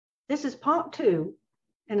This is part 2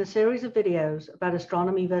 in a series of videos about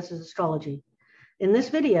astronomy versus astrology. In this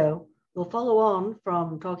video, we'll follow on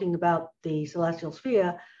from talking about the celestial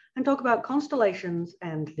sphere and talk about constellations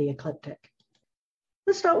and the ecliptic.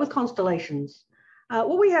 Let's start with constellations.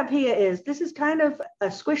 What we have here is, this is kind of a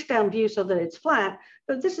squished down view so that it's flat,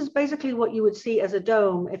 but this is basically what you would see as a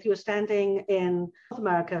dome if you were standing in North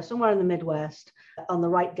America, somewhere in the Midwest, on the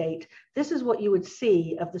right date. This is what you would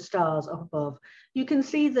see of the stars up above. You can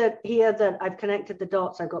see that here that I've connected the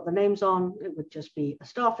dots, I've got the names on, it would just be a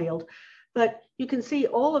star field, but you can see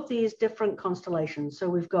all of these different constellations. So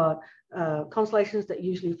we've got constellations that are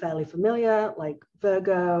usually fairly familiar, like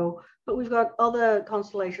Virgo, but we've got other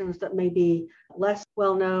constellations that may be less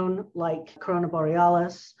well known, like Corona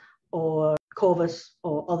Borealis or Corvus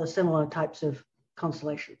or other similar types of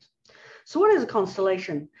constellations. So what is a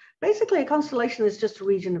constellation? Basically, a constellation is just a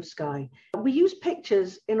region of sky. We use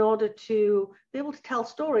pictures in order to be able to tell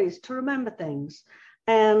stories, to remember things.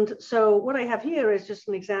 And so what I have here is just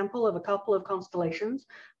an example of a couple of constellations.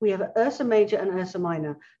 We have Ursa Major and Ursa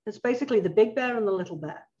Minor. That's basically the Big Bear and the Little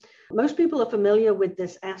Bear. Most people are familiar with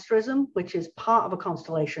this asterism, which is part of a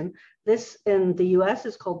constellation. This in the US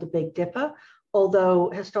is called the Big Dipper, although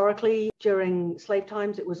historically during slave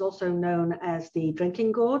times, it was also known as the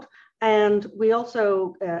drinking gourd. And we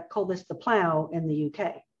also call this the plough in the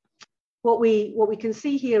UK. What we can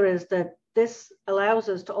see here is that this allows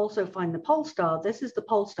us to also find the pole star. This is the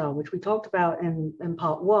pole star, which we talked about in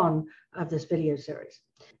part 1 of this video series.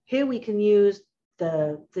 Here we can use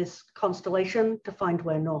this constellation to find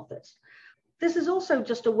where north is. This is also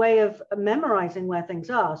just a way of memorizing where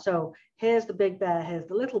things are. So here's the Big Bear, here's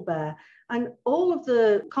the Little Bear. And all of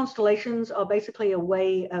the constellations are basically a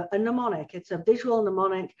mnemonic. It's a visual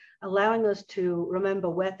mnemonic, allowing us to remember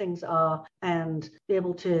where things are and be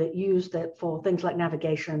able to use that for things like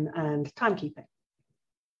navigation and timekeeping.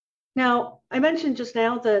 Now, I mentioned just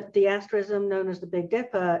now that the asterism known as the Big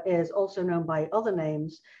Dipper is also known by other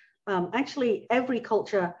names. Actually, every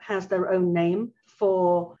culture has their own name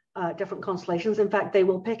for different constellations. In fact, they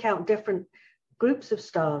will pick out different groups of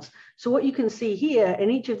stars. So what you can see here in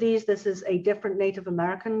each of these, this is a different Native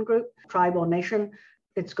American group, tribe or nation.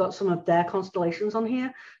 It's got some of their constellations on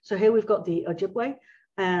here. So here we've got the Ojibwe,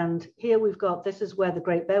 and here we've got, this is where the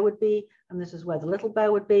Great Bear would be, and this is where the Little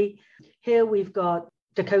Bear would be. Here we've got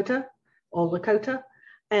Dakota or Lakota,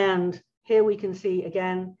 and here we can see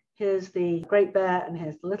again, here's the Great Bear and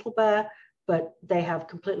here's the Little Bear, but they have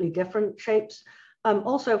completely different shapes.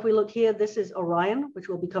 Also, if we look here, this is Orion, which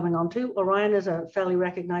we'll be coming on to. Orion is a fairly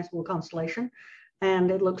recognizable constellation,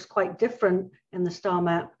 and it looks quite different in the star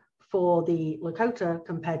map for the Lakota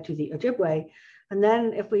compared to the Ojibwe. And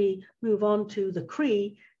then if we move on to the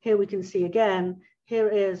Cree, here we can see again, here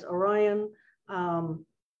is Orion.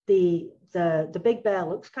 The Big Bear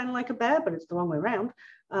looks kind of like a bear, but it's the wrong way around.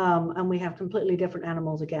 And we have completely different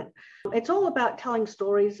animals again. It's all about telling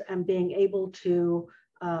stories and being able to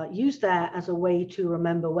use that as a way to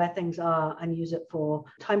remember where things are and use it for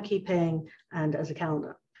timekeeping and as a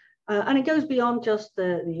calendar. And it goes beyond just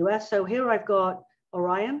the US. So here I've got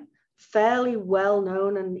Orion, fairly well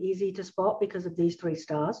known and easy to spot because of these 3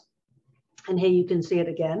 stars. And here you can see it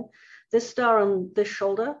again. This star on this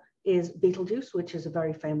shoulder is Beetlejuice, which is a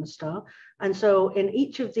very famous star. And so in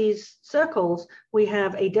each of these circles, we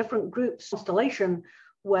have a different group constellation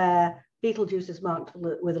where Beetlejuice is marked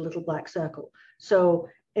with a little black circle. So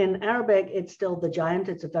in Arabic, it's still the giant.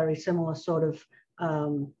 It's a very similar sort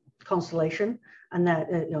of constellation, and that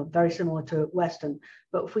very similar to Western.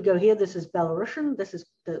 But if we go here, this is Belarusian. This is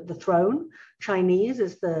the throne. Chinese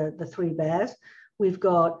is the 3 bears. We've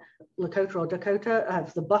got Lakota or Dakota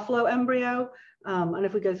have the buffalo embryo. And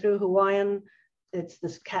if we go through Hawaiian, it's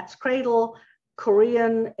this cat's cradle.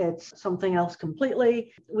 Korean, it's something else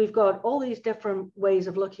completely. We've got all these different ways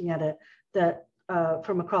of looking at it that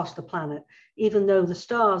from across the planet, even though the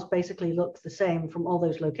stars basically look the same from all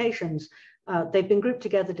those locations, they've been grouped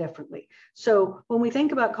together differently. So when we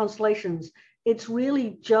think about constellations, it's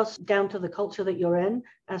really just down to the culture that you're in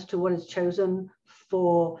as to what is chosen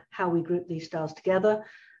for how we group these stars together.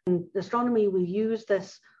 In astronomy, we use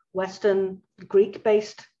this Western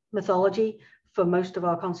Greek-based mythology for most of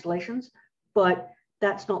our constellations, but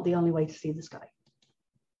that's not the only way to see the sky.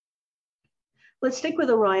 Let's stick with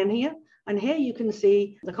Orion here. And here you can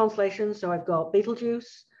see the constellations. So I've got Beetlejuice,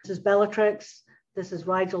 this is Bellatrix, this is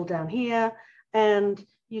Rigel down here. And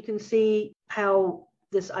you can see how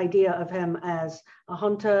this idea of him as a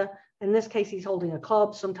hunter, in this case, he's holding a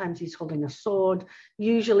club. Sometimes he's holding a sword.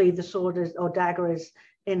 Usually the sword or dagger is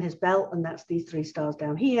in his belt, and that's these 3 stars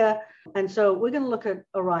down here. And so we're going to look at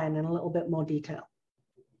Orion in a little bit more detail.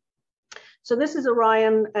 So this is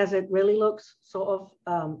Orion as it really looks, sort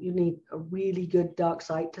of. You need a really good dark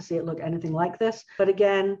sight to see it look anything like this. But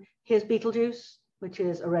again, here's Beetlejuice, which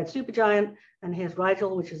is a red supergiant, and here's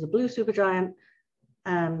Rigel, which is a blue supergiant.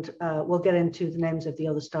 And we'll get into the names of the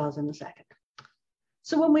other stars in a second.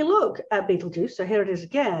 So when we look at Beetlejuice, so here it is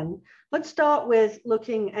again, let's start with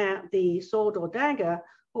looking at the sword or dagger.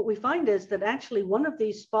 What we find is that actually one of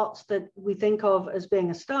these spots that we think of as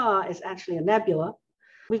being a star is actually a nebula.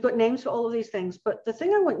 We've got names for all of these things, but the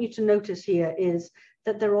thing I want you to notice here is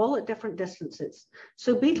that they're all at different distances.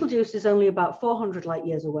 So Beetlejuice is only about 400 light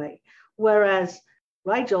years away, whereas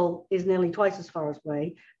Rigel is nearly twice as far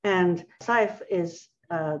away, and Saiph is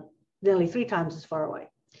nearly 3 times as far away.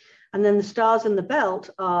 And then the stars in the belt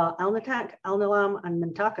are Alnitak, Alnilam, and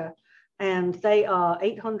Mintaka, and they are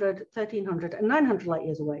 800, 1300, and 900 light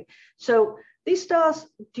years away. So these stars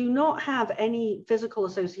do not have any physical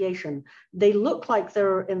association. They look like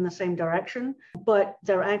they're in the same direction, but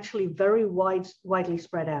they're actually very widely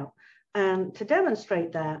spread out. And to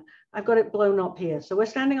demonstrate that, I've got it blown up here. So we're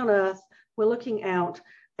standing on Earth, we're looking out,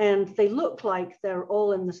 and they look like they're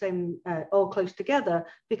all in the same, all close together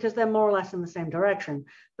because they're more or less in the same direction.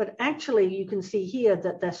 But actually, you can see here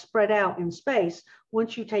that they're spread out in space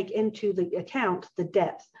once you take into the account the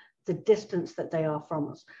depth, the distance that they are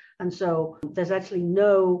from us. And so there's actually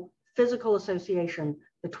no physical association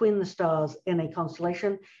between the stars in a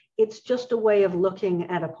constellation. It's just a way of looking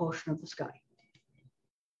at a portion of the sky.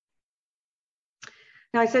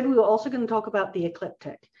 Now, I said we were also going to talk about the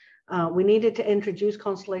ecliptic. We needed to introduce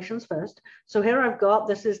constellations first. So here I've got,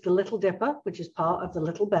 this is the Little Dipper, which is part of the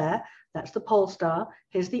Little Bear. That's the pole star.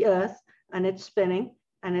 Here's the Earth, and it's spinning,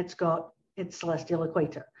 and it's got its celestial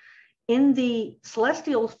equator. In the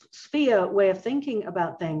celestial sphere way of thinking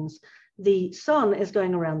about things, the sun is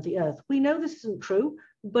going around the Earth. We know this isn't true,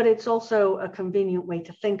 but it's also a convenient way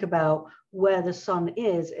to think about where the sun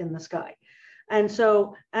is in the sky. And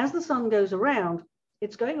so as the sun goes around,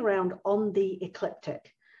 it's going around on the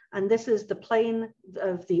ecliptic. And this is the plane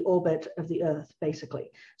of the orbit of the Earth,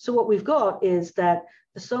 basically. So what we've got is that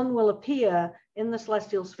the sun will appear in the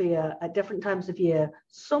celestial sphere at different times of year,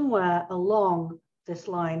 somewhere along this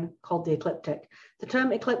line called the ecliptic. The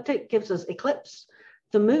term ecliptic gives us eclipse.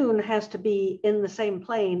 The moon has to be in the same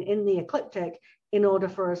plane in the ecliptic in order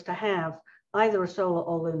for us to have either a solar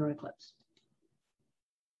or lunar eclipse.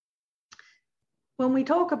 When we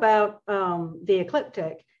talk about the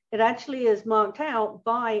ecliptic, it actually is marked out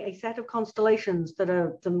by a set of constellations that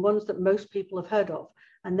are the ones that most people have heard of,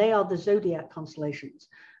 and they are the Zodiac Constellations.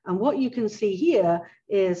 And what you can see here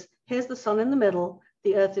is, here's the sun in the middle,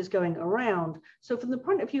 the Earth is going around. So from the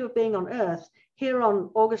point of view of being on Earth, here on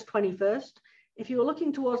August 21st, if you were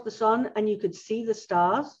looking towards the sun and you could see the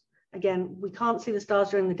stars, again, we can't see the stars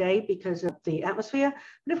during the day because of the atmosphere,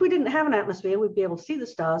 but if we didn't have an atmosphere, we'd be able to see the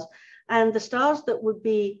stars. And the stars that would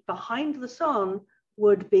be behind the sun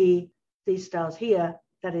would be these stars here,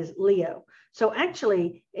 that is Leo. So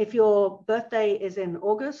actually, if your birthday is in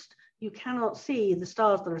August, you cannot see the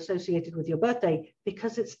stars that are associated with your birthday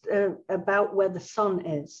because it's about where the sun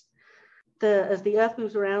is. As the Earth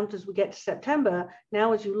moves around, as we get to September,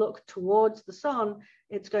 now as you look towards the sun,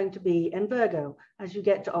 it's going to be in Virgo. As you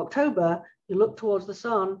get to October, you look towards the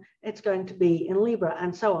sun, it's going to be in Libra,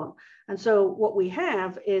 and so on. And so what we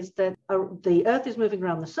have is that the Earth is moving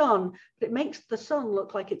around the sun, but it makes the sun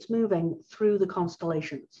look like it's moving through the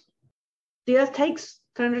constellations. The Earth takes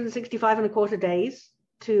 365.25 days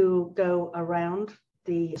to go around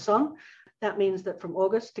the sun. That means that from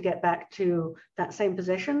August to get back to that same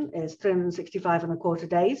position is 365.25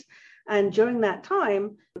 days. And during that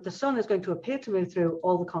time, the sun is going to appear to move through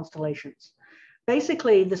all the constellations.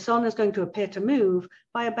 Basically, the sun is going to appear to move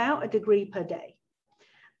by about 1 degree per day.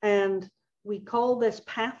 And we call this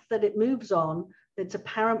path that it moves on, its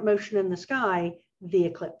apparent motion in the sky, the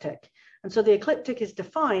ecliptic. And so the ecliptic is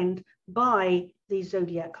defined by these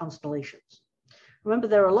zodiac constellations. Remember,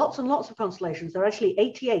 there are lots and lots of constellations. There are actually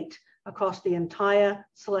 88 across the entire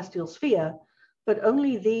celestial sphere, but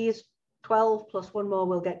only these 12 plus one more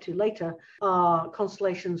we'll get to later are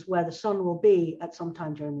constellations where the sun will be at some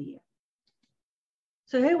time during the year.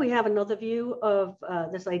 So here we have another view of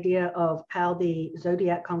this idea of how the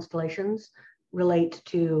zodiac constellations relate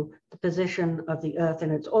to the position of the Earth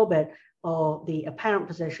in its orbit, or the apparent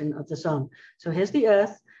position of the sun. So here's the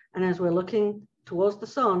Earth, and as we're looking towards the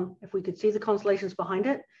sun, if we could see the constellations behind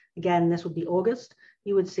it, again, this would be August,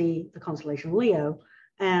 you would see the constellation Leo.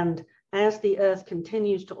 And as the Earth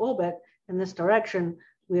continues to orbit in this direction,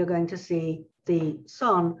 we are going to see the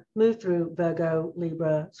sun move through Virgo,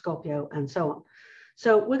 Libra, Scorpio, and so on.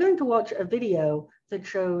 So we're going to watch a video that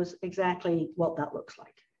shows exactly what that looks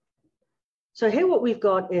like. So here what we've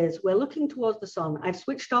got is we're looking towards the sun. I've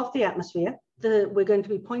switched off the atmosphere. We're going to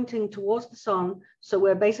be pointing towards the sun. So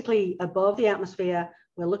we're basically above the atmosphere.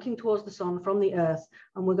 We're looking towards the sun from the Earth,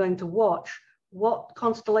 and we're going to watch what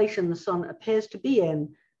constellation the sun appears to be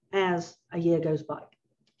in as a year goes by.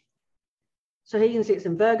 So here you can see it's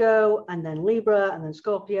in Virgo, and then Libra, and then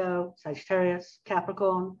Scorpio, Sagittarius,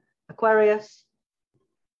 Capricorn, Aquarius,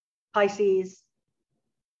 Pisces.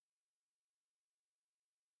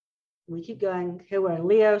 We keep going. Here we're in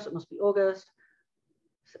Leo, so it must be August,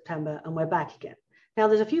 September, and we're back again. Now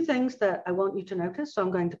there's a few things that I want you to notice, so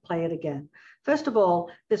I'm going to play it again. First of all,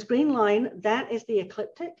 this green line, that is the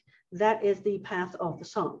ecliptic. That is the path of the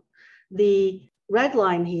sun. The red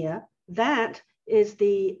line here, that is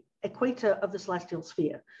the equator of the celestial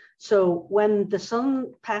sphere. So when the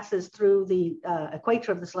sun passes through the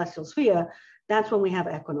equator of the celestial sphere, that's when we have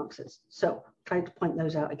equinoxes. So try to point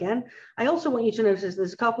those out again. I also want you to notice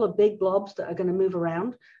there's a couple of big blobs that are going to move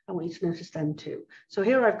around. I want you to notice them too. So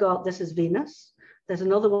here I've got, this is Venus. There's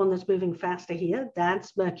another one that's moving faster here.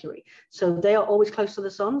 That's Mercury. So they are always close to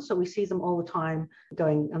the sun. So we see them all the time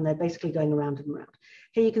going, and they're basically going around and around.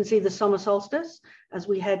 Here you can see the summer solstice. As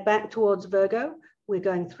we head back towards Virgo, we're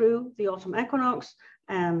going through the autumn equinox,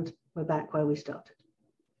 and we're back where we started.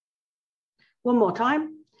 One more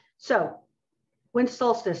time. So winter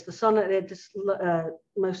solstice, the sun at its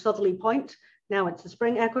most southerly point. Now it's the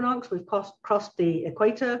spring equinox. We've crossed the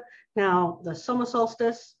equator. Now the summer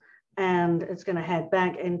solstice, and it's going to head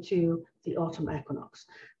back into the autumn equinox.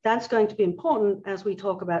 That's going to be important as we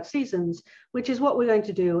talk about seasons, which is what we're going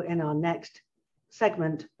to do in our next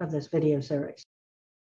segment of this video series.